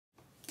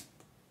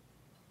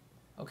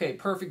Okay,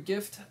 Perfect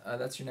Gift.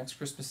 That's your next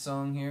Christmas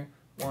song here.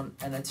 1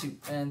 and a 2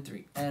 and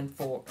 3 and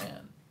 4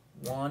 and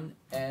 1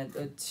 and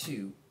a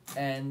 2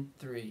 and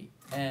 3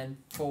 and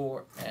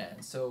 4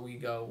 and. So we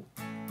go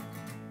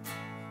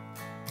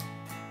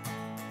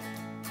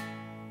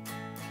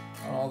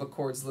on all the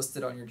chords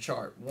listed on your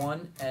chart.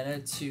 1 and a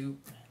 2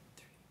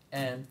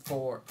 and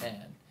 4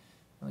 and.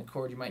 The only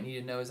chord you might need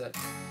to know is that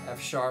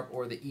F sharp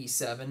or the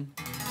E7.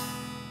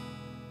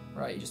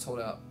 Right, you just hold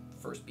out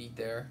first beat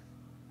there.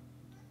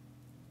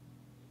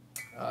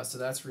 So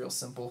that's real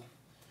simple.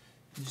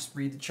 You just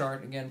read the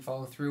chart again,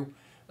 follow through.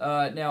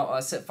 Now,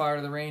 Set Fire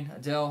to the Rain,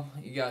 Adele.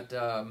 You got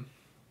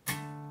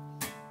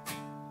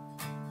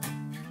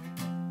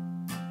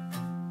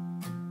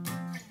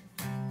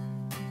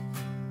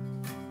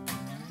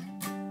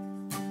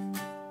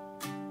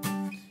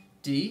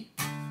D,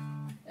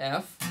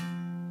 F,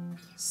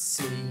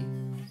 C,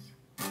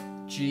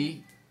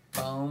 G,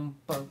 bum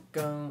ba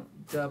gum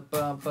da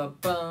ba ba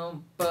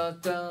bum ba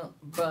da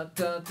ba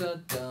da da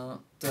da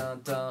da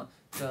da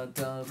da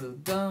da da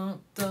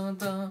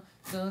da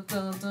da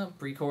da da.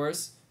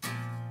 Pre-chorus.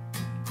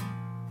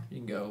 You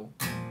can go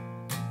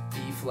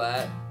E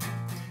flat,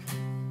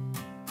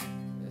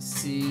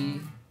 C,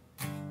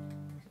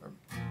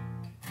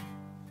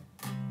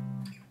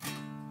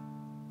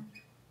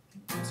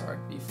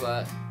 B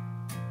flat,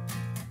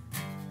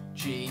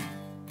 G,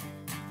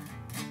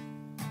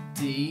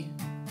 D,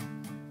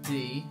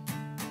 D,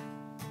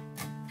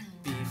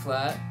 B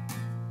flat,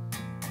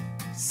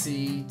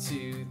 C,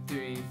 2,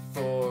 3,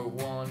 4,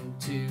 1,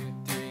 2,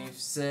 3,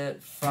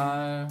 set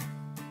fire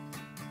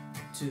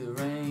to the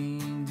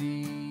rain,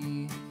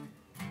 D,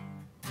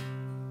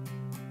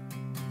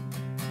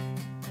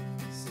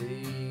 C,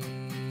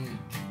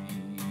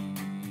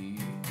 G,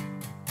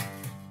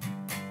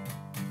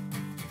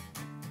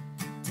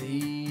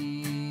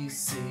 D,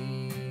 C.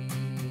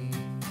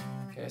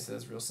 Okay, so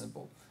that's real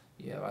simple.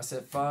 Yeah, I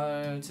set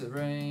fire to the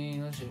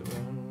rain, let it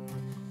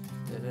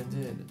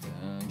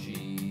run,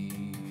 G,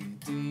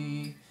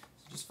 D.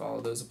 So just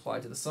follow those, apply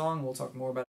to the song. We'll talk more about it.